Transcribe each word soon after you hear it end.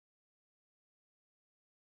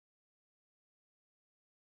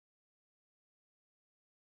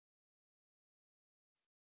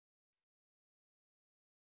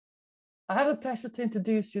I have the pleasure to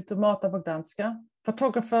introduce you to Marta Bogdańska,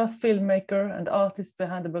 photographer, filmmaker, and artist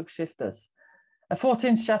behind the book Shifters, a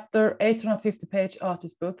 14-chapter, 850-page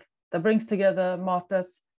artist book that brings together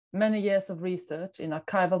Marta's many years of research in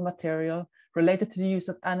archival material related to the use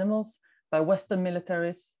of animals by Western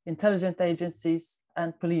militaries, intelligence agencies,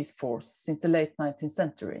 and police force since the late 19th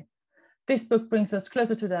century. This book brings us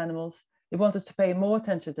closer to the animals. It wants us to pay more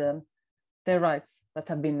attention to them, their rights that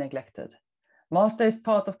have been neglected. Marta is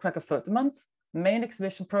part of Krakow Photomonth's main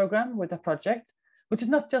exhibition program with a project, which is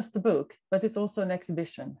not just a book, but it's also an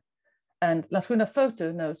exhibition. And Landskrona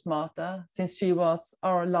Photo knows Marta since she was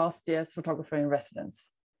our last year's photographer in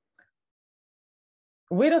residence.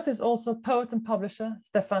 With us is also poet and publisher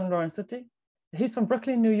Stefan Lorenzutti. He's from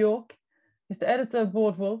Brooklyn, New York. He's the editor of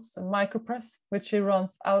Boardwolves and Micropress, which he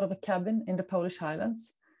runs out of a cabin in the Polish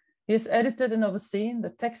Highlands. He has edited and overseen the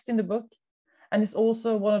text in the book and is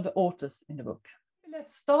also one of the authors in the book.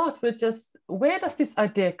 Let's start with just, where does this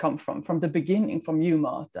idea come from the beginning, from you,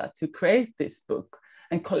 Marta, to create this book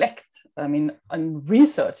and collect, and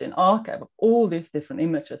research and archive of all these different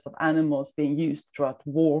images of animals being used throughout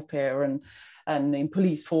warfare and in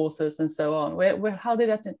police forces and so on? How did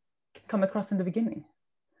that come across in the beginning?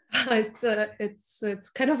 It's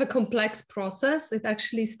kind of a complex process. It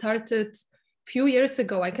actually started a few years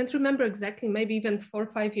ago. I can't remember exactly, maybe even 4 or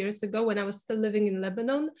 5 years ago when I was still living in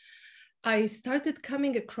Lebanon. I started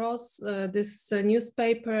coming across this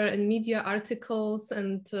newspaper and media articles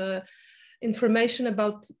and information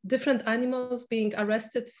about different animals being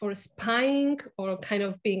arrested for spying or kind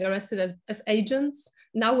of being arrested as agents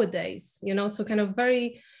nowadays, so kind of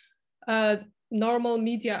very normal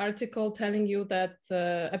media article telling you that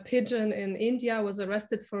a pigeon in India was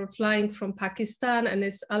arrested for flying from Pakistan and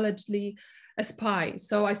is allegedly a spy.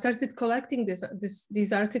 So I started collecting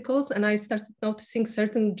these articles, and I started noticing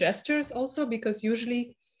certain gestures also, because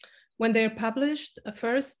usually when they're published,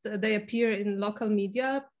 first they appear in local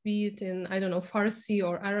media, be it in, I don't know, Farsi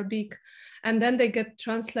or Arabic, and then they get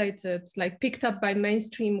translated, like picked up by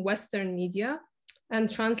mainstream Western media and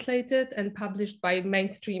translated and published by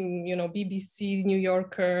mainstream, BBC, New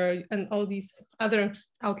Yorker, and all these other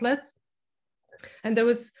outlets. And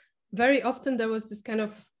very often there was this kind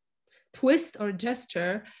of twist or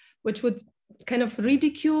gesture, which would kind of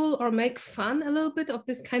ridicule or make fun a little bit of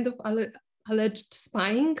this kind of alleged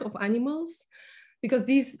spying of animals, because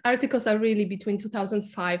these articles are really between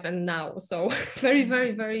 2005 and now. So very,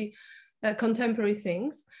 very, very contemporary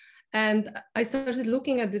things. And I started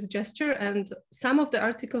looking at this gesture, and some of the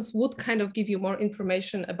articles would kind of give you more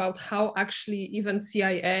information about how actually even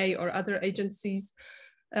CIA or other agencies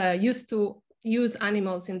used to use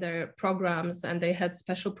animals in their programs, and they had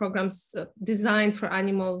special programs designed for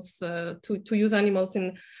animals, to use animals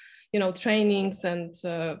in, trainings, and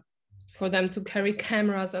for them to carry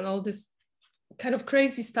cameras and all this kind of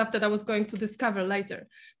crazy stuff that I was going to discover later.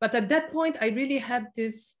 But at that point, I really had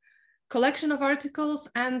this collection of articles,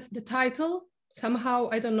 and the title, somehow,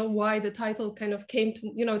 I don't know why the title kind of came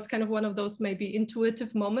to, it's kind of one of those maybe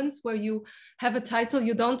intuitive moments where you have a title,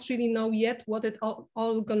 you don't really know yet what it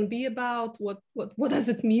all gonna be about, what does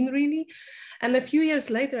it mean really? And a few years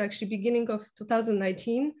later, actually beginning of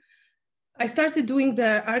 2019, I started doing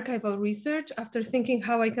the archival research after thinking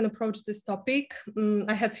how I can approach this topic.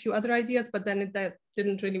 I had a few other ideas, but then that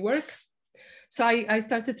didn't really work. So I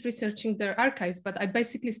started researching their archives, but I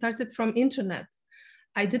basically started from internet.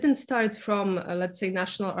 I didn't start from, let's say,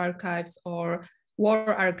 National Archives or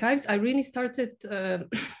war archives. I really started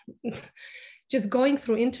just going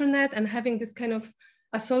through internet and having this kind of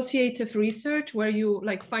associative research where you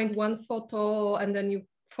find one photo and then you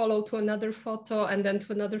follow to another photo and then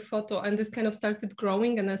to another photo. And this kind of started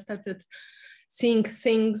growing, and I started seeing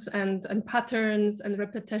things and patterns and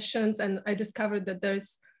repetitions. And I discovered that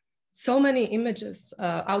there's so many images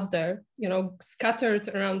out there, scattered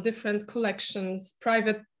around different collections,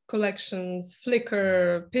 private collections,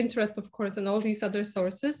 Flickr, Pinterest, of course, and all these other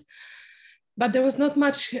sources. But there was not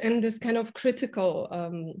much in this kind of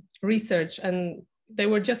critical research, and they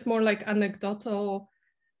were just more like anecdotal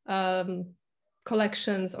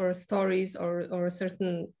collections or stories or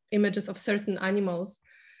certain images of certain animals.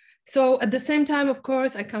 So at the same time, of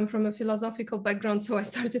course, I come from a philosophical background, so I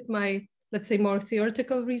started my, let's say, more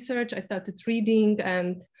theoretical research. I started reading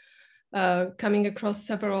and coming across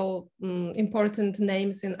several important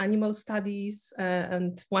names in animal studies.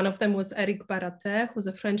 And one of them was Eric Baratte, who's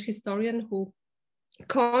a French historian who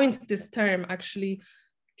coined this term, actually,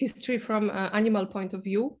 history from an animal point of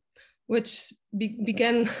view, which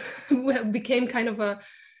became kind of a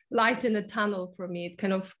light in a tunnel for me. It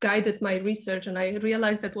kind of guided my research, and I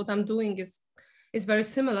realized that what I'm doing is is very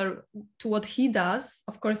similar to what he does.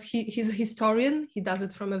 Of course, he's a historian. He does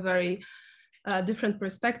it from a very different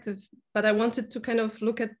perspective, but I wanted to kind of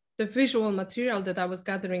look at the visual material that I was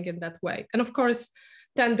gathering in that way. And of course,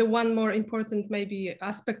 then the one more important maybe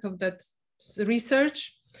aspect of that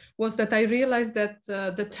research was that I realized that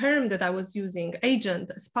the term that I was using,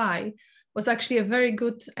 agent, spy, was actually a very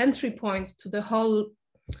good entry point to the whole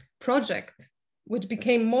project, which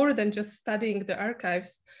became more than just studying the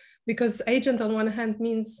archives, because agent on one hand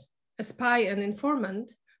means a spy, an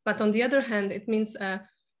informant, but on the other hand, it means a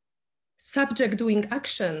subject doing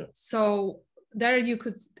action. So there you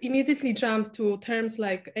could immediately jump to terms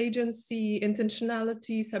like agency,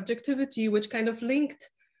 intentionality, subjectivity, which kind of linked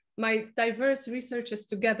my diverse researches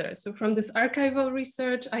together. So from this archival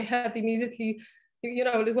research, I had immediately, you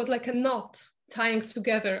know, it was like a knot tying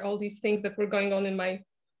together all these things that were going on in my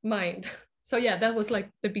mind. So yeah, that was like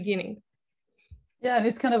the beginning. Yeah, and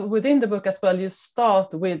it's kind of within the book as well, you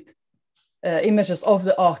start with images of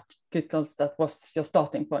the articles that was your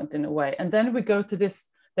starting point in a way. And then we go to this,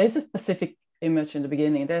 there's a specific image in the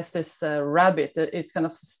beginning. There's this rabbit, it's kind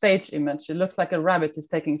of a stage image. It looks like a rabbit is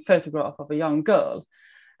taking a photograph of a young girl.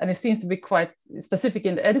 And it seems to be quite specific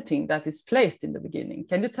in the editing that is placed in the beginning.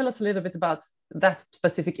 Can you tell us a little bit about that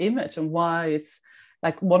specific image and why it's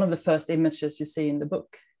like one of the first images you see in the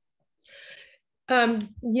book?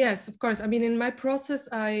 Yes, of course. I mean, in my process,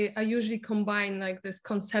 I usually combine like this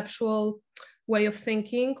conceptual way of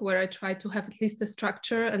thinking where I try to have at least the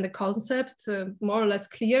structure and the concept more or less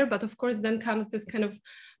clear. But of course, then comes this kind of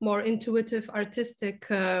more intuitive, artistic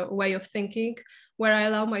way of thinking where I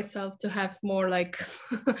allow myself to have more like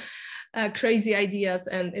crazy ideas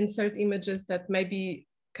and insert images that maybe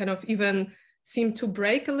kind of even seem to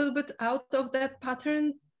break a little bit out of that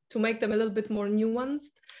pattern to make them a little bit more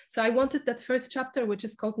nuanced. So I wanted that first chapter, which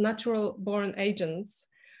is called Natural Born Agents.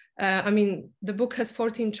 I mean, the book has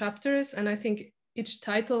 14 chapters, and I think each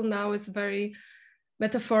title now is very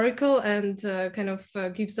metaphorical and kind of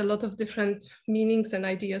gives a lot of different meanings and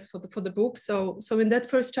ideas for the book. So in that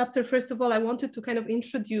first chapter, first of all, I wanted to kind of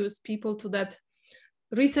introduce people to that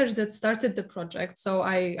research that started the project. So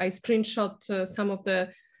I screenshot some of the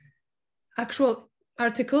actual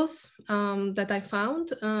articles that I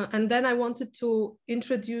found. And then I wanted to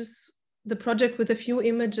introduce the project with a few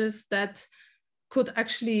images that could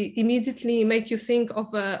actually immediately make you think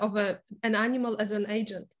of an animal as an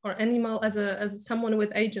agent or animal as someone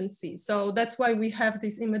with agency. So that's why we have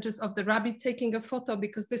these images of the rabbit taking a photo,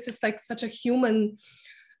 because this is like such a human,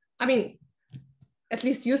 I mean, at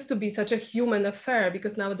least used to be such a human affair,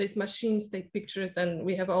 because nowadays machines take pictures and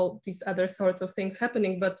we have all these other sorts of things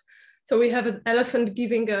happening. But so we have an elephant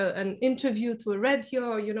giving an interview to a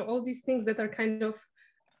radio, you know, all these things that are kind of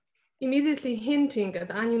immediately hinting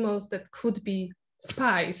at animals that could be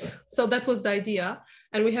spies. So that was the idea.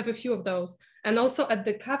 And we have a few of those. And also at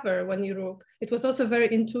the cover, when you look, it was also a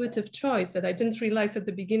very intuitive choice that I didn't realize at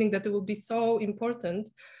the beginning that it will be so important.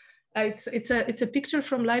 It's a picture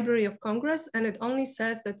from Library of Congress, and it only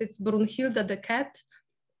says that it's Brunhilda the cat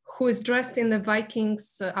who is dressed in the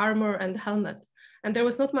Vikings armor and helmet. And there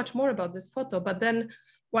was not much more about this photo. But then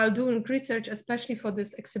while doing research, especially for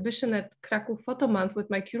this exhibition at Krakow Photomonth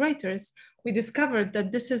with my curators, we discovered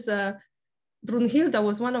that this is Brunhilda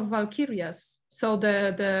was one of Valkyrias. So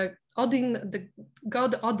the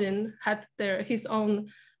god Odin had his own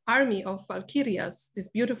army of Valkyrias, these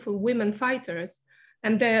beautiful women fighters.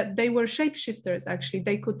 And they were shapeshifters, actually.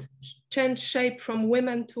 They could change shape from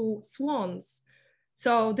women to swans.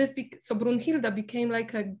 So Brunhilda became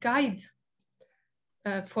like a guide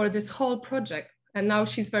for this whole project. And now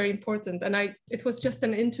she's very important. And it was just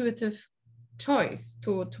an intuitive choice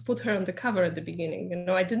to put her on the cover at the beginning. You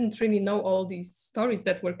know, I didn't really know all these stories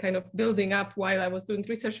that were kind of building up while I was doing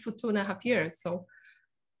research for 2.5 years. So,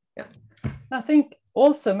 yeah. I think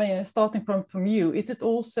also, starting from you, is it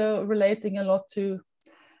also relating a lot to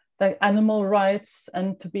like animal rights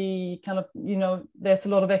and to be kind of, you know, there's a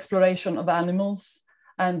lot of exploration of animals,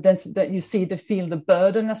 and then that you feel the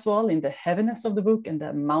burden as well in the heaviness of the book and the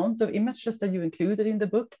amount of images that you included in the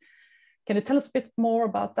book. Can you tell us a bit more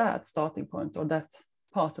about that starting point or that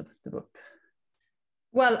part of the book?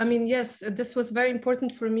 Well, I mean, yes, this was very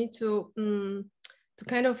important for me to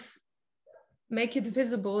kind of make it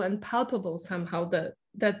visible and palpable somehow that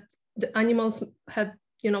the animals had,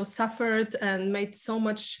 you know, suffered and made so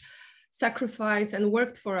much sacrifice and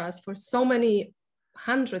worked for us for so many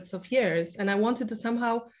hundreds of years. And I wanted to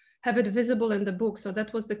somehow have it visible in the book. So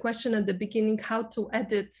that was the question at the beginning, how to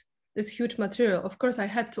edit this huge material. Of course, I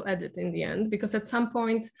had to edit in the end, because at some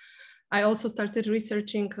point I also started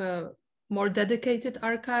researching more dedicated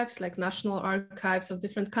archives, like national archives of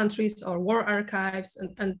different countries or war archives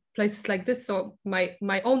and places like this. So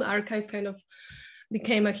my own archive kind of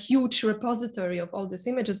became a huge repository of all these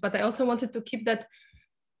images, but I also wanted to keep that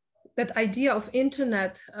idea of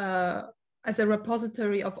internet as a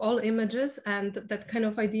repository of all images, and that kind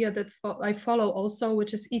of idea that I follow also,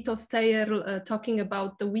 which is Ito Steyer talking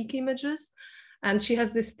about the weak images. And she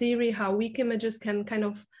has this theory how weak images can kind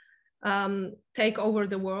of take over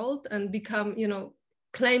the world and become, you know,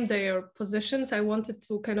 claim their positions. I wanted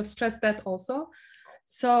to kind of stress that also.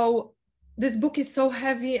 So this book is so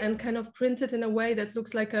heavy and kind of printed in a way that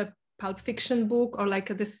looks like a pulp fiction book or like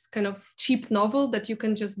this kind of cheap novel that you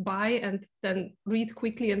can just buy and then read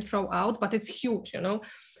quickly and throw out, but it's huge, you know.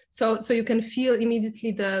 So you can feel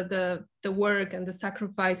immediately the work and the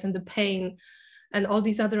sacrifice and the pain and all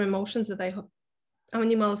these other emotions that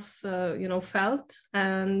animals you know, felt.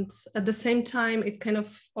 And at the same time, it kind of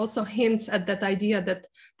also hints at that idea that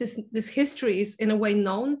this history is in a way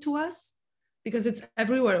known to us, because it's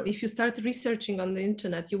everywhere. If you start researching on the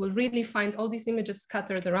internet, you will really find all these images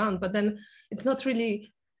scattered around, but then it's not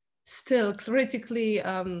really still critically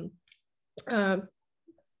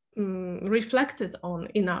reflected on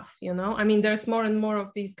enough, you know? I mean, there's more and more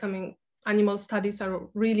of these coming. Animal studies are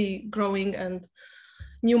really growing, and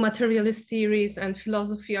new materialist theories and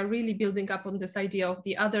philosophy are really building up on this idea of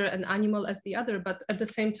the other and animal as the other, but at the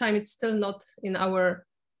same time, it's still not in our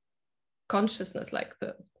consciousness, like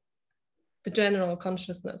the general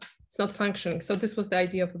consciousness. It's not functioning. So this was the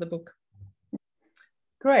idea for the book.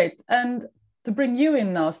 Great. And to bring you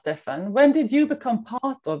in now, Stefan, when did you become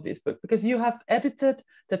part of this book? Because you have edited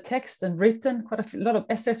the text and written quite a lot of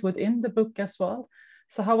essays within the book as well.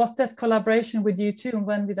 So how was that collaboration with you too, and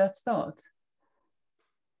when did that start?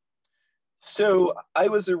 So I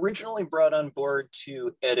was originally brought on board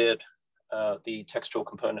to edit the textual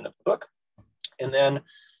component of the book. And then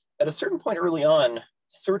at a certain point early on,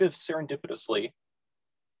 sort of serendipitously,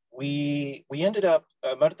 we ended up,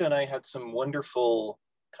 Marta and I had some wonderful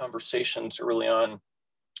conversations early on,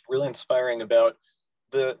 really inspiring about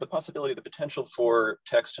the possibility, the potential for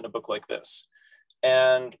text in a book like this.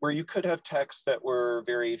 And where you could have texts that were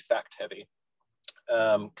very fact heavy,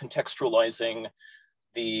 contextualizing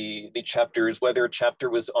the chapters, whether a chapter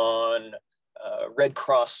was on Red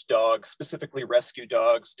Cross dogs, specifically rescue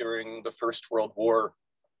dogs during the First World War,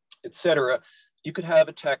 etc. You could have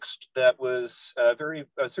a text that was very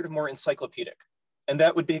sort of more encyclopedic, and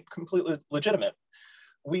that would be completely legitimate.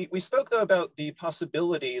 We spoke though about the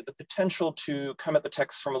possibility, the potential to come at the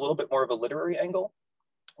text from a little bit more of a literary angle,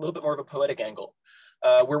 a little bit more of a poetic angle,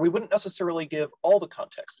 where we wouldn't necessarily give all the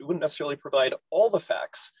context, we wouldn't necessarily provide all the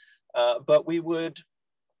facts, but we would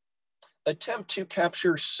attempt to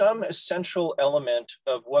capture some essential element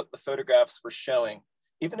of what the photographs were showing,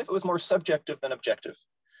 even if it was more subjective than objective,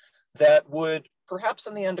 that would perhaps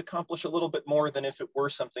in the end accomplish a little bit more than if it were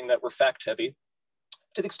something that were fact heavy,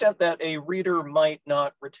 to the extent that a reader might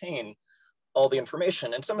not retain all the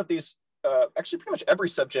information. And some of these, actually pretty much every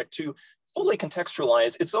subject, to fully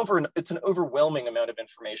contextualize, it's an overwhelming amount of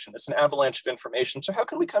information. It's an avalanche of information. So how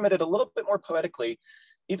can we come at it a little bit more poetically,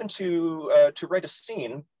 even to write a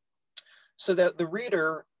scene so that the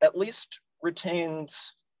reader at least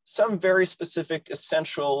retains some very specific,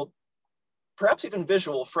 essential, perhaps even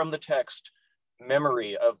visual from the text,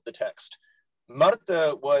 memory of the text.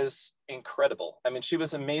 Marta was incredible. I mean, she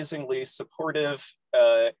was amazingly supportive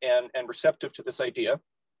and receptive to this idea.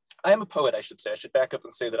 I am a poet, I should say. I should back up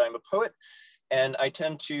and say that I'm a poet, and I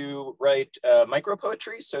tend to write micro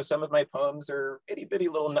poetry. So some of my poems are itty bitty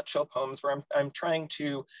little nutshell poems where I'm trying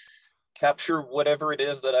to capture whatever it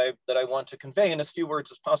is that I want to convey in as few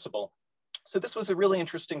words as possible. So this was a really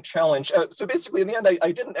interesting challenge. So basically, in the end,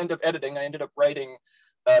 I didn't end up editing. I ended up writing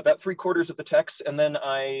about 3/4 of the text, and then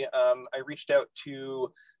I reached out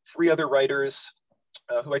to 3 other writers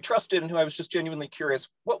who I trusted and who I was just genuinely curious.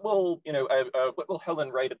 What will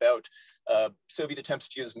Helen write about Soviet attempts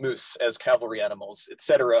to use moose as cavalry animals,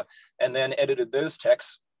 etc., and then edited those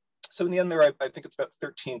texts. So in the end, I think it's about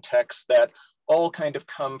 13 texts that all kind of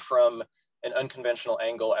come from an unconventional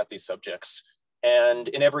angle at these subjects. And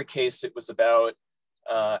in every case, it was about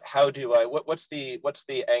what's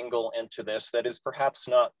the angle into this that is perhaps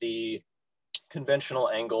not the conventional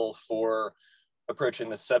angle for approaching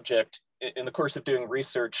the subject. In the course of doing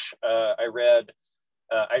research, I read,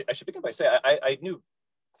 I should begin by saying, I knew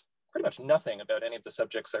pretty much nothing about any of the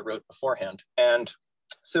subjects I wrote beforehand. And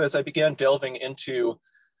so as I began delving into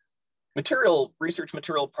research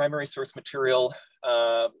material, primary source material,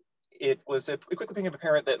 it quickly became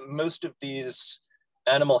apparent that most of these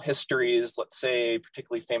animal histories, let's say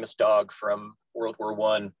particularly famous dog from World War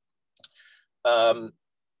I,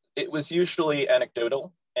 it was usually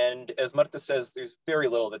anecdotal. And as Marta says, there's very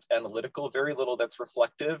little that's analytical, very little that's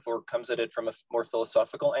reflective or comes at it from a more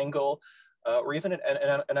philosophical angle, or even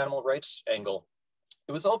an animal rights angle.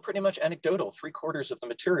 It was all pretty much anecdotal, 3/4 of the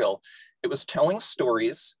material. It was telling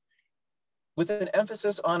stories with an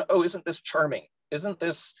emphasis on, oh, isn't this charming? Isn't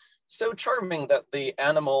this so charming that the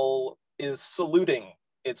animal is saluting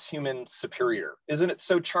its human superior? Isn't it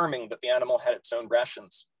so charming that the animal had its own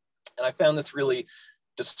rations? And I found this really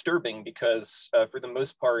disturbing because for the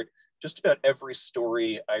most part, just about every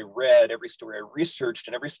story I read, every story I researched,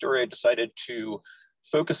 and every story I decided to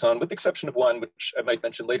focus on, with the exception of one, which I might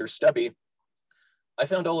mention later, Stubby, I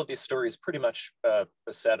found all of these stories pretty much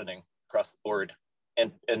saddening across the board.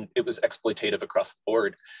 And it was exploitative across the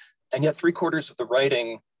board. And yet 3/4 of the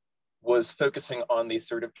writing was focusing on these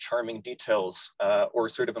sort of charming details or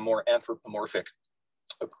sort of a more anthropomorphic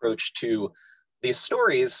approach to these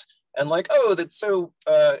stories. And like, oh, it's so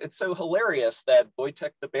hilarious that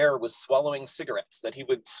Wojtek the bear was swallowing cigarettes that he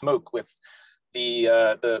would smoke with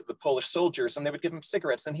the Polish soldiers, and they would give him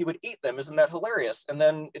cigarettes and he would eat them. Isn't that hilarious? And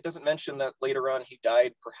then it doesn't mention that later on he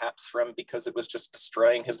died perhaps because it was just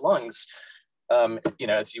destroying his lungs,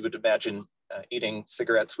 as you would imagine eating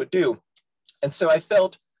cigarettes would do. And so I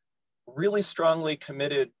felt really strongly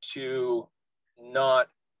committed to not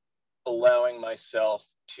allowing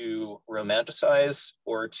myself to romanticize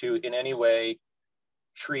or to in any way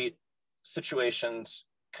treat situations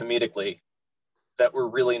comedically that were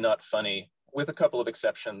really not funny, with a couple of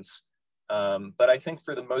exceptions. But I think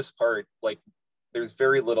for the most part, like, there's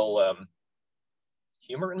very little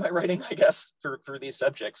humor in my writing, I guess, for these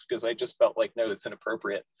subjects, because I just felt like, no, it's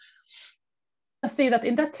inappropriate. I see that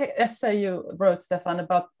in that essay you wrote, Stefan,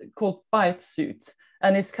 called Bite Suit,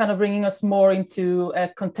 and it's kind of bringing us more into a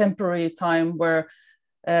contemporary time where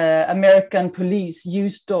American police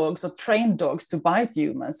use dogs or train dogs to bite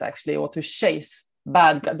humans, actually, or to chase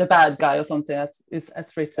the bad guy or something,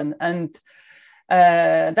 as written. And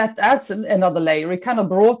that adds another layer. It kind of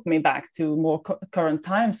brought me back to more current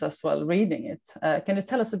times as well, reading it. Can you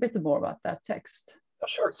tell us a bit more about that text?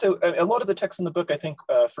 Sure. So a lot of the text in the book, I think,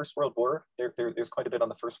 First World War, there's quite a bit on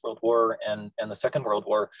the First World War and the Second World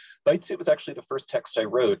War. Bite Suit was actually the first text I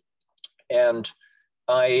wrote. And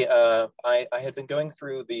I had been going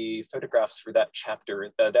through the photographs for that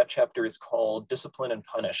chapter. That chapter is called Discipline and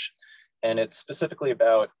Punish. And it's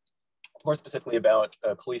more specifically about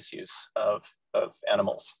police use of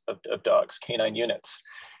animals, of dogs, canine units.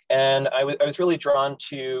 And I was really drawn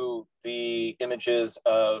to the images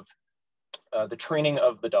of the training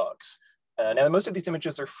of the dogs. Now, most of these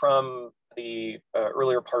images are from the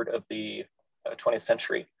earlier part of the 20th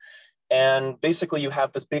century. And basically, you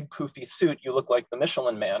have this big poofy suit. You look like the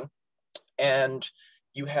Michelin Man. And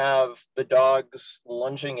you have the dogs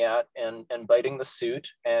lunging at and biting the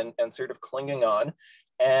suit and sort of clinging on.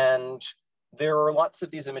 And there are lots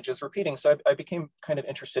of these images repeating. So I became kind of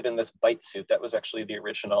interested in this bite suit. That was actually the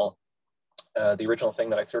original thing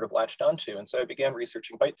that I sort of latched onto. And so I began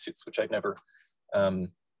researching bite suits, which I'd never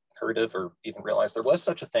heard of or even realized there was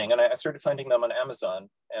such a thing. And I started finding them on Amazon,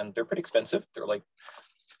 and they're pretty expensive. They're like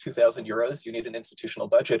 2,000 euros. You need an institutional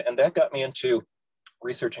budget. And that got me into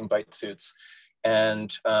researching bite suits.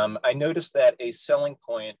 And I noticed that a selling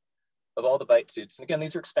point of all the bite suits, and again,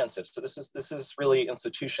 these are expensive. So this is really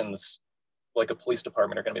institutions like a police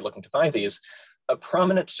department are going to be looking to buy these. A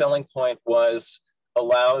prominent selling point was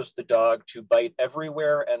allows the dog to bite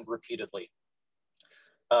everywhere and repeatedly.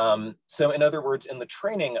 So in other words, in the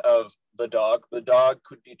training of the dog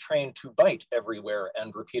could be trained to bite everywhere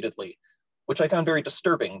and repeatedly, which I found very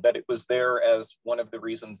disturbing, that it was there as one of the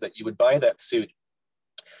reasons that you would buy that suit.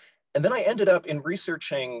 And then I ended up in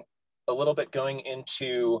researching a little bit, going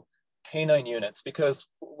into canine units, because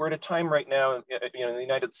we're at a time right now, in the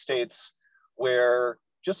United States, where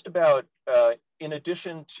just about, in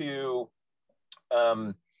addition to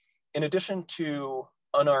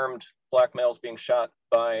unarmed Black males being shot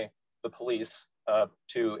by the police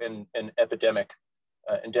to an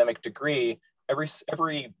endemic degree,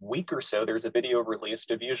 every week or so, there's a video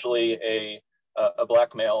released of usually a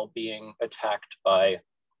Black male being attacked by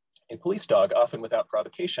a police dog, often without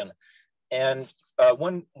provocation. And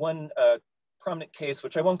one prominent case,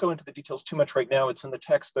 which I won't go into the details too much right now, it's in the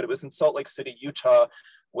text, but it was in Salt Lake City, Utah,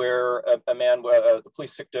 where the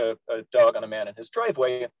police sicked a dog on a man in his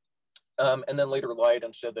driveway, and then later lied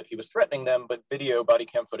and said that he was threatening them, but video body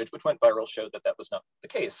cam footage, which went viral, showed that that was not the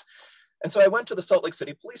case. And so I went to the Salt Lake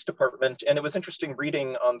City Police Department, and it was interesting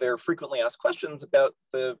reading on their frequently asked questions about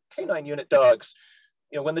the canine unit dogs,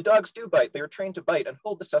 when the dogs do bite, they are trained to bite and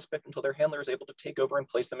hold the suspect until their handler is able to take over and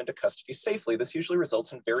place them into custody safely. This usually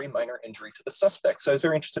results in very minor injury to the suspect. So I was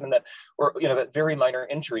very interested in that, or that very minor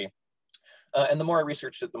injury. And the more I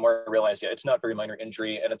researched it, the more I realized, yeah, it's not very minor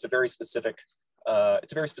injury, and it's a very specific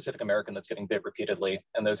American that's getting bit repeatedly,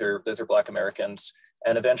 and those are Black Americans.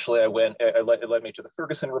 And eventually, it led me to the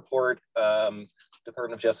Ferguson report,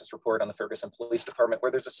 Department of Justice report on the Ferguson Police Department,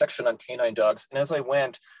 where there's a section on canine dogs. And as I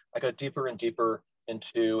went, I got deeper and deeper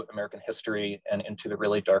into American history and into the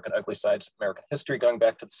really dark and ugly sides of American history, going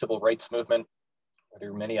back to the Civil Rights Movement.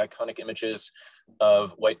 There are many iconic images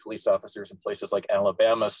of white police officers in places like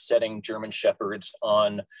Alabama setting German Shepherds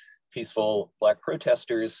on peaceful Black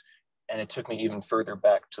protesters. And it took me even further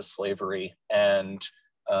back to slavery and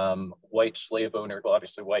white slave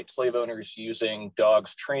owners using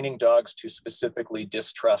dogs, training dogs to specifically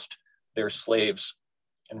distrust their slaves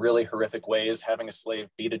in really horrific ways, having a slave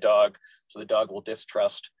beat a dog so the dog will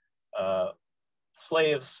distrust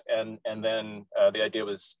slaves, and then the idea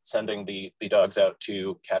was sending the dogs out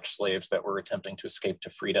to catch slaves that were attempting to escape to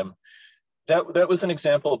freedom. That was an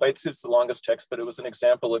example. It's the longest text, but it was an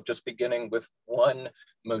example of just beginning with one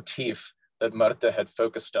motif that Marta had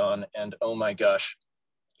focused on, and oh my gosh,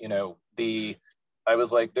 I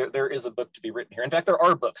was like, there is a book to be written here. In fact, there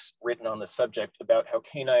are books written on this subject about how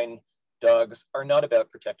canine dogs are not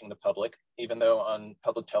about protecting the public, even though on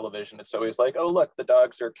public television, it's always like, oh, look, the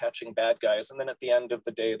dogs are catching bad guys. And then at the end of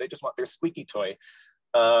the day, they just want their squeaky toy.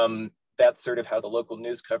 That's sort of how the local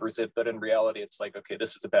news covers it. But in reality, it's like, okay,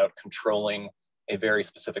 this is about controlling a very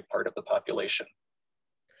specific part of the population.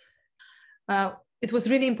 It was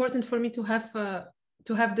really important for me to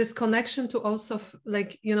have this connection to also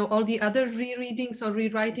all the other rereadings or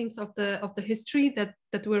rewritings of the history that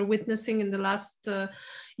we're witnessing in the last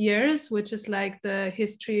years, which is like the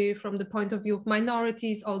history from the point of view of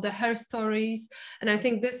minorities, all the hair stories. And I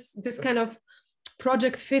think this kind of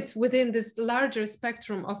project fits within this larger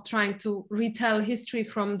spectrum of trying to retell history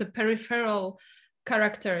from the peripheral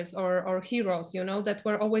characters or heroes, that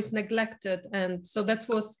were always neglected. And so that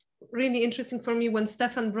was really interesting for me when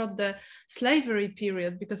Stefan brought the slavery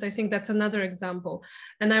period, because I think that's another example.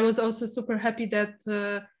 And I was also super happy that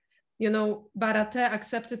Barate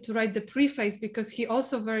accepted to write the preface, because he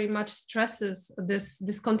also very much stresses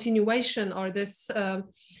this continuation, or this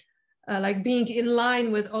like being in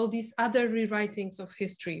line with all these other rewritings of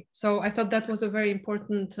history. So I thought that was a very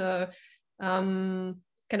important kind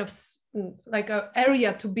of like an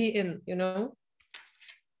area to be in,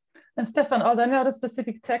 And Stefan, are there any other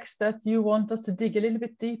specific texts that you want us to dig a little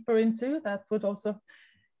bit deeper into that would also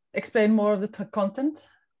explain more of the content?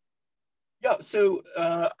 Yeah, so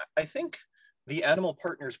I think the Animal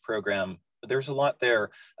Partners Program, there's a lot there.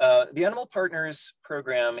 The Animal Partners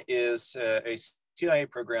Program is a CIA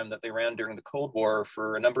program that they ran during the Cold War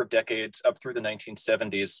for a number of decades up through the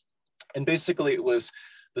 1970s. And basically it was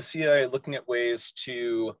the CIA looking at ways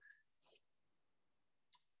to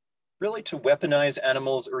weaponize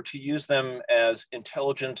animals, or to use them as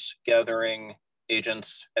intelligence gathering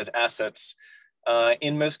agents, as assets.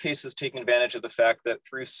 In most cases, taking advantage of the fact that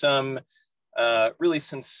through some really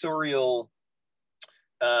sensorial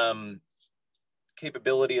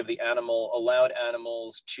capability of the animal, allowed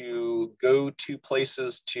animals to go to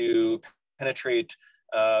places to penetrate,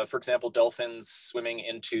 for example, dolphins swimming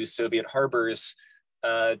into Soviet harbors,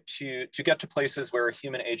 to get to places where a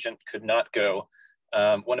human agent could not go.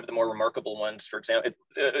 One of the more remarkable ones, for example,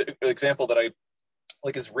 an example that I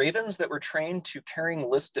like is ravens that were trained to carry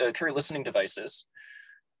listening devices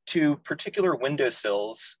to particular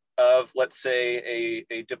windowsills of, let's say,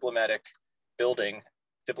 a diplomatic building,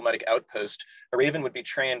 diplomatic outpost. A raven would be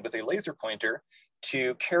trained with a laser pointer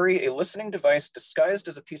to carry a listening device disguised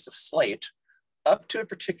as a piece of slate up to a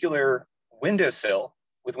particular windowsill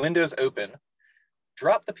with windows open,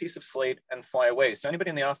 drop the piece of slate and fly away. So anybody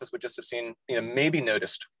in the office would just have seen, maybe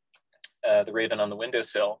noticed the raven on the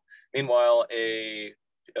windowsill. Meanwhile, a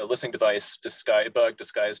listening device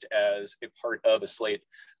disguised as a part of a slate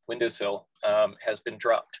windowsill has been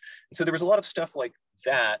dropped. And so there was a lot of stuff like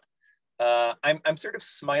that. I'm sort of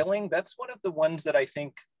smiling. That's one of the ones that I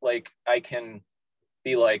think I can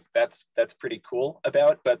be like, that's pretty cool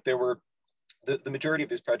about, but there were, the majority of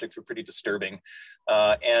these projects were pretty disturbing.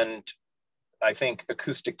 And I think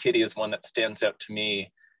Acoustic Kitty is one that stands out to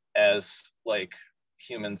me as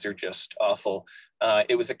humans are just awful.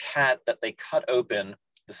 It was a cat that they cut open,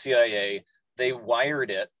 the CIA, they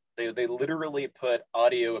wired it. They literally put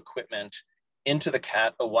audio equipment into the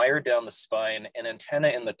cat, a wire down the spine, an antenna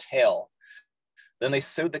in the tail. Then they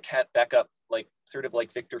sewed the cat back up, sort of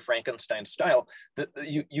like Victor Frankenstein style.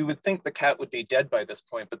 You would think the cat would be dead by this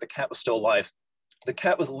point, but the cat was still alive. the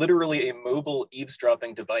cat was literally a mobile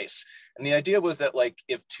eavesdropping device. And the idea was that like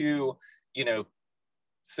if two, you know,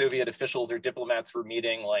 Soviet officials or diplomats were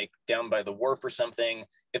meeting like down by the wharf or something,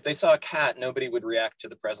 if they saw a cat, nobody would react to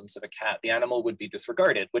the presence of a cat. The animal would be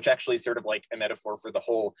disregarded, which actually is sort of like a metaphor for the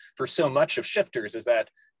whole, for so much of shifters, is that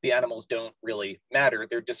the animals don't really matter,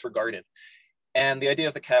 they're disregarded. And the idea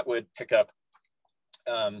is the cat would pick up,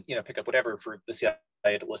 you know, pick up whatever for the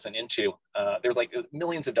CIA to listen into. There's like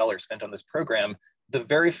millions of dollars spent on this program. The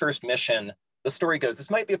very first mission, the story goes,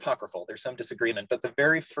 this might be apocryphal, there's some disagreement, but the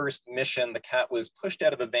very first mission, the cat was pushed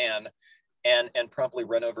out of a van and promptly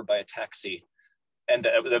run over by a taxi. And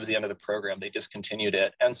that was the end of the program. They discontinued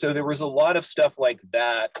it. And so there was a lot of stuff like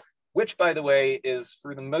that, which, by the way, is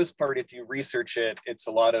for the most part, if you research it, it's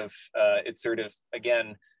a lot of, it's sort of,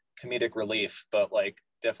 again, comedic relief, but like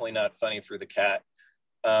definitely not funny for the cat.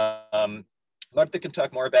 Marta can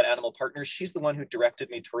talk more about animal partners. She's the one who directed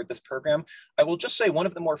me toward this program. I will just say one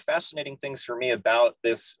of the more fascinating things for me about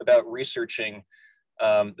this, about researching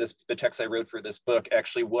the text I wrote for this book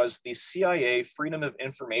actually was the CIA Freedom of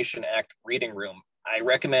Information Act reading room. I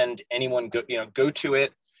recommend anyone go to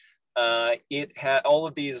it. It had all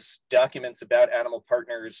of these documents about animal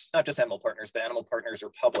partners, not just animal partners, but animal partners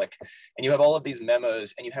are public. And you have all of these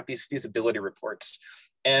memos and you have these feasibility reports.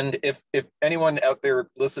 And if anyone out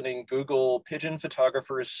there listening, Google pigeon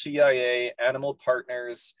photographers, CIA, animal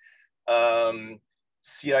partners,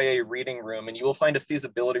 CIA reading room, and you will find a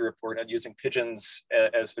feasibility report on using pigeons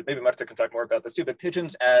as, maybe Marta can talk more about this too, but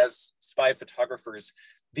pigeons as spy photographers.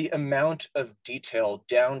 The amount of detail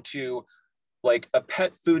down to like a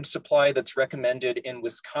pet food supply that's recommended in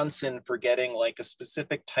Wisconsin for getting like a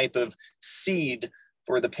specific type of seed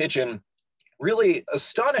for the pigeon, really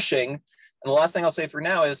astonishing. And the last thing I'll say for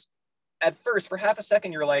now is, at first, for half a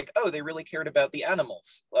second, you're like, oh, they really cared about the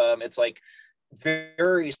animals. It's like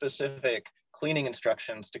very specific cleaning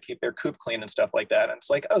instructions to keep their coop clean and stuff like that. And it's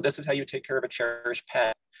like, oh, this is how you take care of a cherished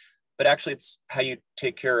pet. But actually, it's how you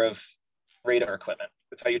take care of radar equipment.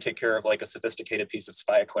 It's how you take care of like a sophisticated piece of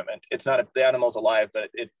spy equipment. It's not the animal's alive, but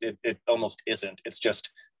it almost isn't. It's just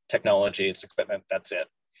technology, it's equipment, that's it.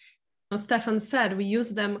 Stefan said, we use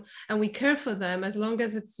them and we care for them as long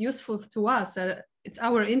as it's useful to us. It's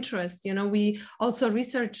our interest. You know, we also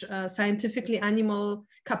research scientifically animal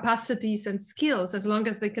capacities and skills as long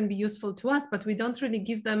as they can be useful to us, but we don't really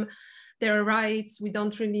give them their rights. We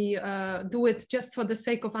don't really do it just for the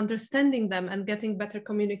sake of understanding them and getting better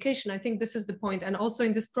communication. I think this is the point. And also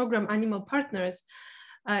in this program, Animal Partners,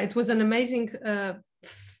 it was an amazing,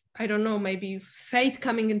 I don't know, maybe fate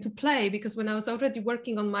coming into play, because when I was already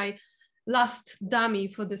working on my last dummy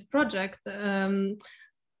for this project,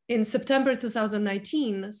 in September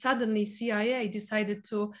 2019, suddenly CIA decided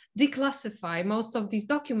to declassify most of these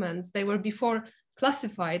documents. They were before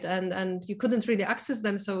classified and you couldn't really access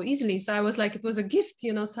them so easily. So I was like, it was a gift,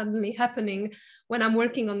 you know, suddenly happening when I'm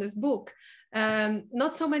working on this book.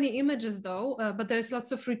 Not so many images though, but there's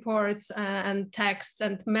lots of reports and texts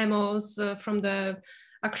and memos from the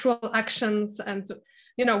actual actions. And,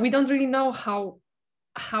 you know, we don't really know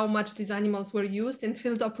how much these animals were used in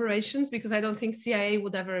field operations, because I don't think CIA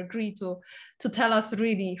would ever agree to tell us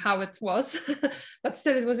really how it was. But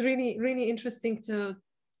still, it was really, really interesting to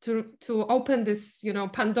open this, you know,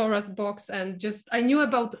 Pandora's box. And just, I knew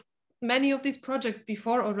about many of these projects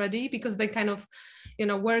before already, because they kind of, you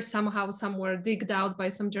know, were somehow somewhere digged out by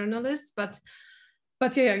some journalists. But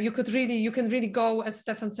yeah, you can really go, as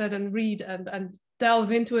Stefan said, and read and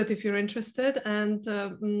delve into it if you're interested. And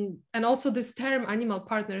also this term animal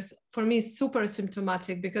partners for me is super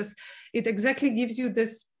symptomatic, because it exactly gives you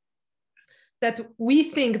this, that we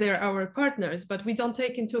think they're our partners, but we don't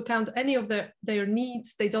take into account any of their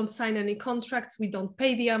needs. They don't sign any contracts. We don't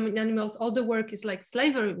pay the animals. All the work is like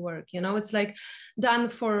slavery work, you know, it's like done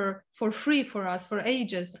for free for us for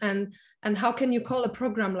ages. And how can you call a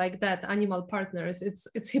program like that Animal Partners?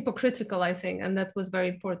 It's hypocritical, I think, and that was very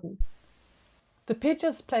important. The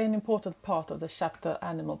pigeons play an important part of the chapter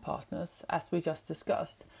Animal Partners, as we just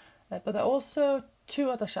discussed. But there are also two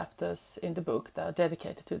other chapters in the book that are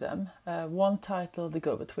dedicated to them. One titled The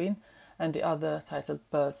Go-Between and the other titled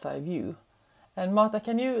Bird's Eye View. And Marta,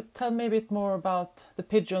 can you tell me a bit more about the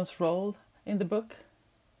pigeons' role in the book?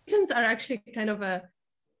 Pigeons are actually kind of a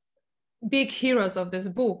big heroes of this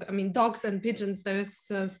book. I mean, dogs and pigeons, there's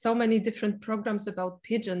so many different programs about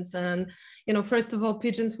pigeons. And, you know, first of all,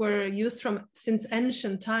 pigeons were used since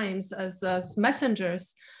ancient times as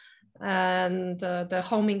messengers. And the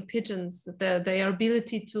homing pigeons, their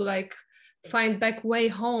ability to like find back way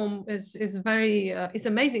home is very is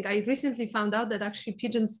amazing. I recently found out that actually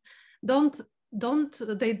pigeons don't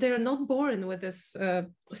they're not born with this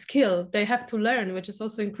skill. They have to learn, which is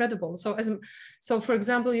also incredible. So for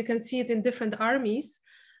example, you can see it in different armies,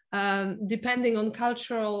 depending on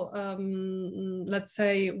cultural, let's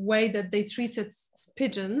say, way that they treated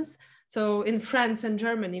pigeons. So in France and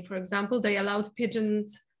Germany, for example, they allowed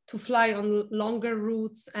pigeons to fly on longer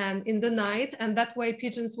routes and in the night, and that way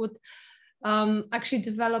pigeons would actually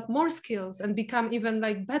develop more skills and become even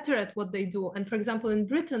like better at what they do. And for example, in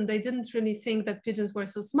Britain, they didn't really think that pigeons were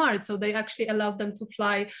so smart, so they actually allowed them to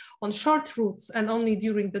fly on short routes and only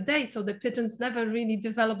during the day. So the pigeons never really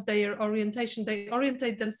developed their orientation. They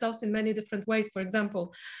orientate themselves in many different ways. For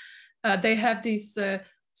example, they have these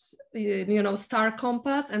star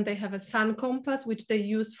compass, and they have a sun compass, which they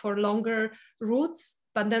use for longer routes.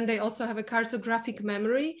 But then they also have a cartographic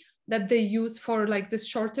memory that they use for like this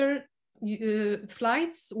shorter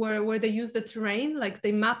flights where they use the terrain, like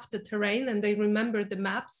they map the terrain and they remember the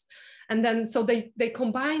maps. And then so they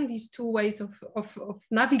combine these two ways of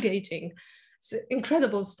navigating. It's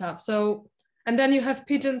incredible stuff. So, and then you have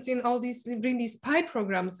pigeons in all these really spy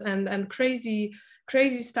programs and crazy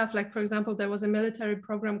stuff. Like, for example, there was a military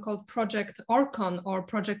program called Project Orcon or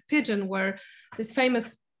Project Pigeon, where this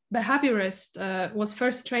famous behaviorist was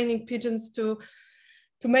first training pigeons to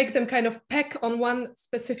make them kind of peck on one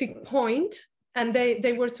specific point, and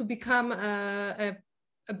they were to become a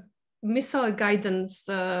missile guidance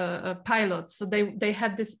pilots. So they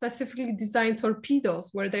had this specifically designed torpedoes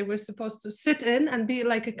where they were supposed to sit in and be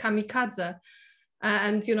like a kamikaze,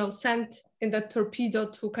 and sent in that torpedo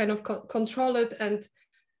to kind of control it and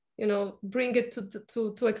bring it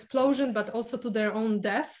to explosion, but also to their own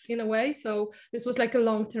death in a way. So this was like a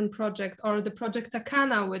long-term project. Or the Project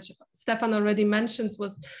Takana, which Stefan already mentions,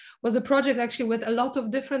 was a project actually with a lot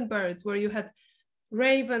of different birds, where you had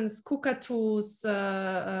ravens, cockatoos,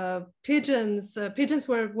 pigeons. Pigeons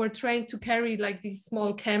were trained to carry like these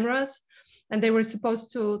small cameras, and they were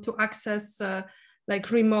supposed to access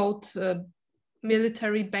like remote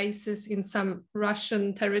military bases in some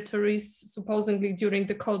Russian territories, supposedly during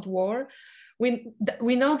the Cold War.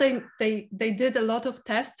 We know they did a lot of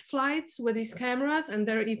test flights with these cameras, and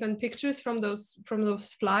there are even pictures from those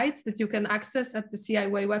flights that you can access at the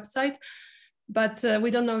CIA website. But we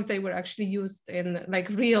don't know if they were actually used in like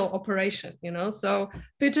real operation, So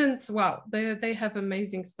pigeons, wow, they have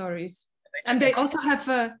amazing stories, and they also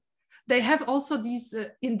have they have also these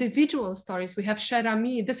individual stories. We have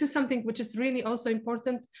Cherami. This is something which is really also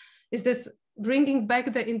important, is this bringing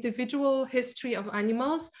back the individual history of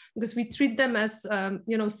animals, because we treat them as,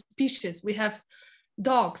 species. We have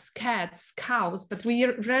dogs, cats, cows, but we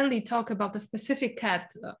rarely talk about a specific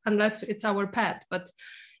cat unless it's our pet, but,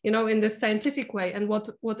 in the scientific way. And what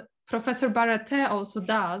Professor Baratte also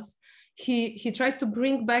does, he tries to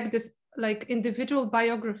bring back this like individual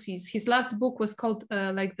biographies. His last book was called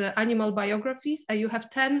like the animal biographies. You have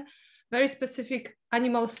 10 very specific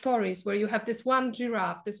animal stories where you have this one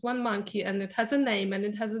giraffe, this one monkey, and it has a name and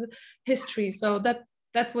it has a history. So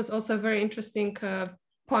that was also a very interesting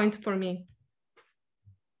point for me.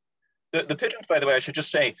 The pigeons, by the way, I should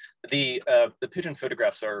just say, the pigeon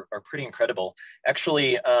photographs are pretty incredible.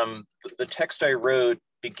 Actually, the text I wrote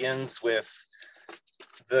begins with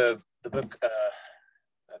the book,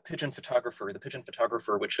 The Pigeon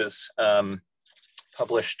Photographer, which is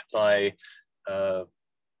published by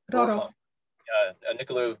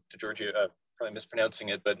Nicolo De Giorgio, probably mispronouncing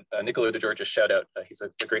it, but Nicolo De Giorgio, shout out. He's a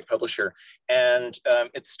great publisher. And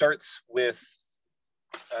it starts with,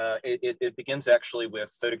 it begins actually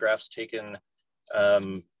with photographs taken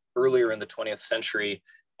earlier in the 20th century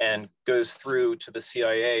and goes through to the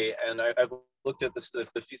CIA. And I've looked at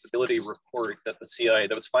the feasibility report that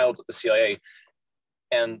was filed with the CIA.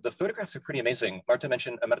 And the photographs are pretty amazing. Marta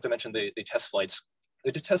mentioned the test flights.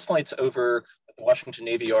 They did test flights over the Washington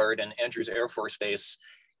Navy Yard and Andrews Air Force Base.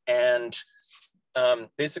 And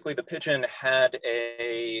basically the pigeon had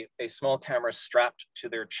a small camera strapped to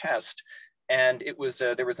their chest, and it was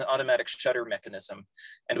there was an automatic shutter mechanism,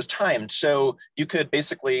 and it was timed. So you could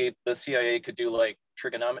basically, the CIA could do like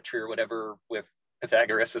trigonometry or whatever with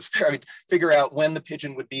Pythagoras, figure out when the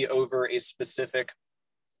pigeon would be over a specific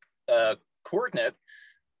coordinate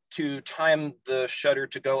to time the shutter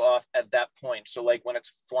to go off at that point. So like when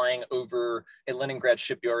it's flying over a Leningrad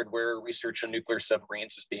shipyard where research on nuclear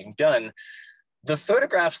submarines is being done. The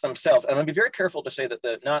photographs themselves, and I'm gonna be very careful to say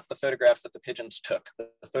that not the photographs that the pigeons took,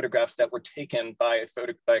 the photographs that were taken by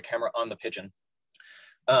a camera on the pigeon.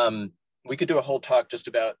 We could do a whole talk just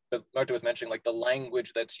about, Marta was mentioning, like the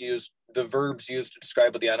language that's used, the verbs used to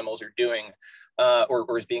describe what the animals are doing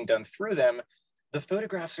or is being done through them. The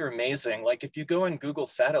photographs are amazing. Like if you go on Google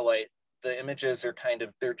Satellite, the images are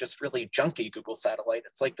they're just really junky Google satellite.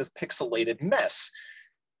 It's like this pixelated mess.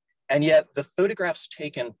 And yet the photographs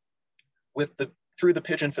taken through the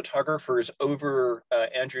pigeon photographers over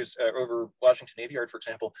over Washington Navy Yard, for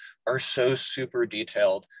example, are so super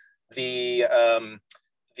detailed. They're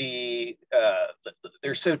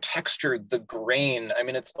so textured, the grain. I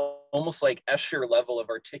mean, it's almost like Escher level of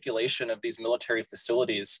articulation of these military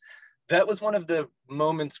facilities. That was one of the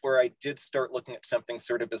moments where I did start looking at something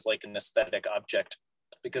sort of as like an aesthetic object,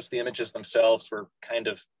 because the images themselves were kind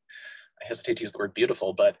of, I hesitate to use the word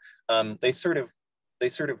beautiful, but they sort of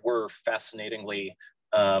were fascinating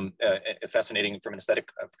from an aesthetic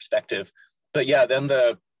perspective. But yeah, then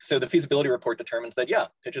so the feasibility report determines that, yeah,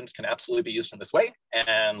 pigeons can absolutely be used in this way.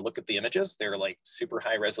 And look at the images. They're like super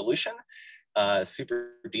high resolution,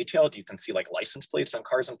 super detailed. You can see like license plates on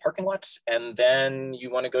cars in parking lots. And then you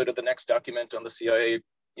want to go to the next document on the CIA,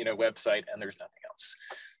 website, and there's nothing else.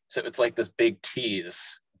 So it's like this big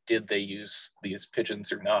tease. Did they use these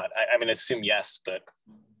pigeons or not? I mean, I assume yes, but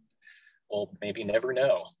we'll maybe never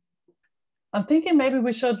know. I'm thinking maybe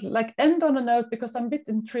we should like end on a note, because I'm a bit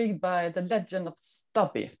intrigued by the legend of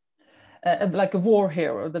Stubby, like a war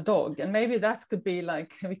hero, the dog. And maybe that could be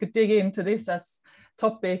like, we could dig into this as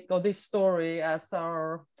topic, or this story as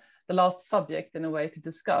the last subject in a way to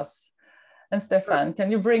discuss. And Stefan,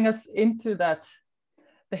 can you bring us into that,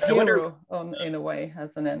 the hero in a way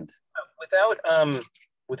as an end?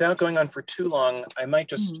 Without going on for too long, I might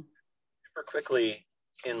just super quickly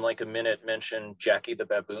in like a minute mention Jackie the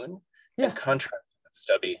baboon. Yeah. And contrast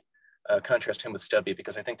him with Stubby,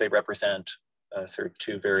 because I think they represent sort of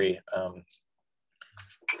two very,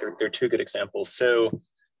 they're two good examples. So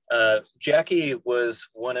Jackie was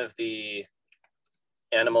one of the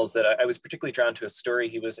animals that I was particularly drawn to a story.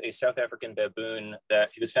 He was a South African baboon that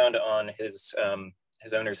he was found on his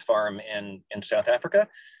owner's farm in South Africa.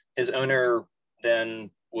 His owner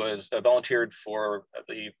then was volunteered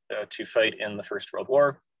to fight in the First World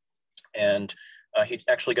War. And he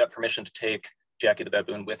actually got permission to take Jackie the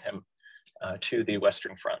baboon with him to the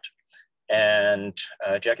Western Front. And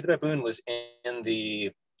Jackie the baboon was in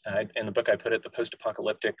the book I put it, the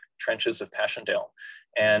post-apocalyptic trenches of Passchendaele.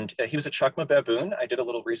 And he was a Chakma baboon. I did a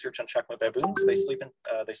little research on Chakma baboons. They sleep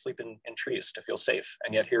in trees to feel safe.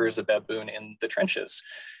 And yet here is a baboon in the trenches.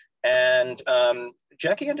 And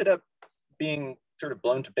Jackie ended up being sort of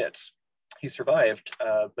blown to bits. He survived,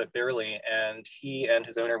 but barely, and he and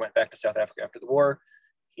his owner went back to South Africa after the war.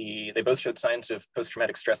 They both showed signs of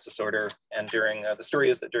post-traumatic stress disorder, and during the story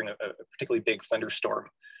is that during a particularly big thunderstorm,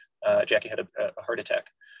 Jackie had a heart attack.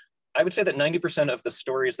 I would say that 90% of the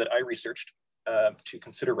stories that I researched to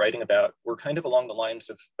consider writing about were kind of along the lines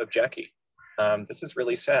of Jackie. This is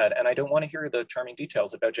really sad, and I don't want to hear the charming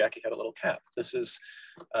details about Jackie had a little cap. This is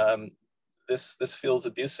this feels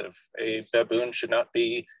abusive. A baboon should not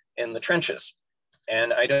be in the trenches.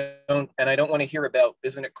 And I don't want to hear about,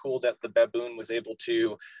 isn't it cool that the baboon was able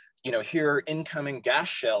to, hear incoming gas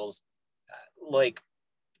shells? Like,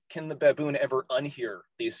 can the baboon ever unhear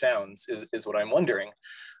these sounds is what I'm wondering.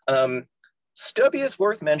 Stubby is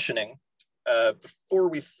worth mentioning before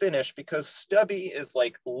we finish, because Stubby is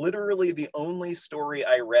like literally the only story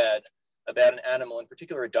I read about an animal, in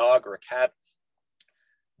particular a dog or a cat.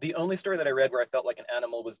 The only story that I read where I felt like an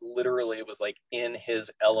animal was like in his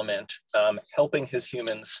element, helping his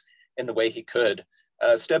humans in the way he could.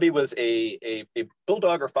 Stubby was a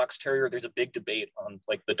bulldog or fox terrier. There's a big debate on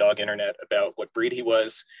like the dog internet about what breed he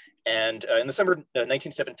was. And in the summer of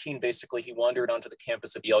 1917, basically, he wandered onto the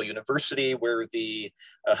campus of Yale University, where the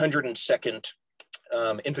 102nd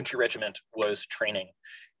Infantry Regiment was training.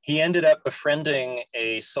 He ended up befriending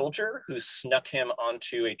a soldier who snuck him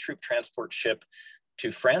onto a troop transport ship to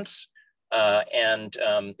France, and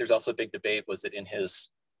there's also a big debate: was it in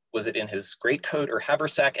his greatcoat or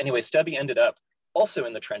haversack? Anyway, Stubby ended up also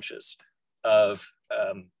in the trenches of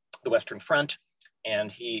the Western Front,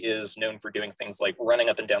 and he is known for doing things like running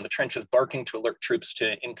up and down the trenches, barking to alert troops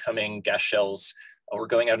to incoming gas shells, or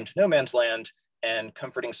going out into no man's land and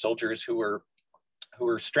comforting soldiers who were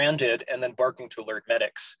stranded, and then barking to alert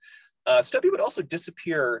medics. Stubby would also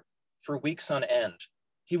disappear for weeks on end.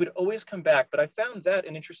 He would always come back, but I found that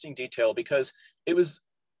an interesting detail, because it was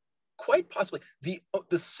quite possibly the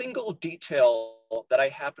single detail that I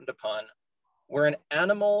happened upon where an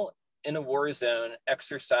animal in a war zone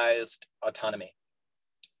exercised autonomy,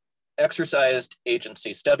 exercised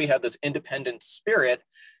agency. Stubby had this independent spirit,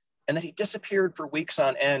 and that he disappeared for weeks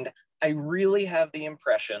on end. I really have the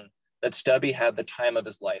impression that Stubby had the time of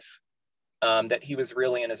his life, that he was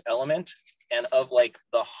really in his element. And of like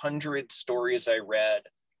the 100 stories I read,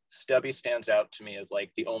 Stubby stands out to me as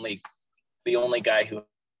like the only guy who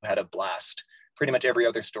had a blast. Pretty much every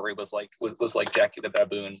other story was like Jackie the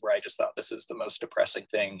Baboon, where I just thought this is the most depressing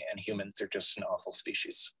thing, and humans are just an awful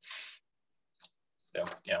species. So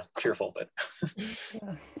yeah, cheerful, but.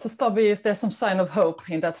 Yeah. So Stubby, there's some sign of hope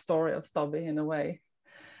in that story of Stubby in a way.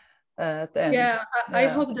 At the end. Yeah, I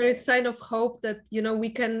hope there is sign of hope that, you know, we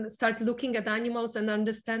can start looking at animals and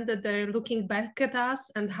understand that they're looking back at us,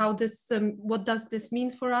 and how this, what does this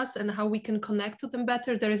mean for us, and how we can connect to them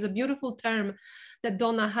better. There is a beautiful term that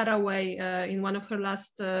Donna Haraway in one of her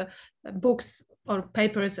last books or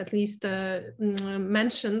papers at least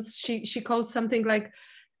mentions. She calls something like,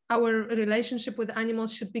 our relationship with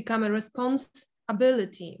animals should become a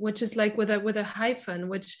responsibility, which is like with a hyphen,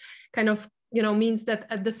 which kind of, you know, means that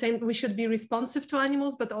at the same, we should be responsive to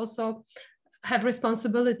animals, but also have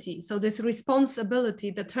responsibility. So this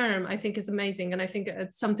responsibility, the term, I think is amazing. And I think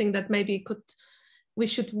it's something that maybe we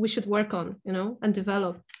should work on, you know, and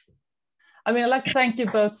develop. I mean, I'd like to thank you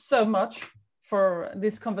both so much for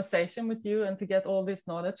this conversation with you and to get all this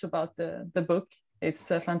knowledge about the book. It's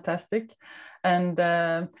fantastic. And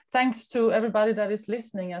thanks to everybody that is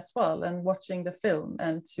listening as well and watching the film,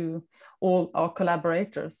 and to all our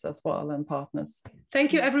collaborators as well and partners.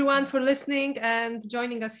 Thank you everyone for listening and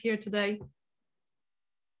joining us here today.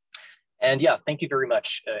 And yeah, thank you very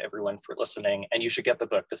much everyone for listening, and you should get the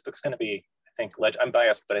book. This book's going to be, I think, I'm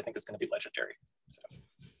biased, but I think it's going to be legendary. So.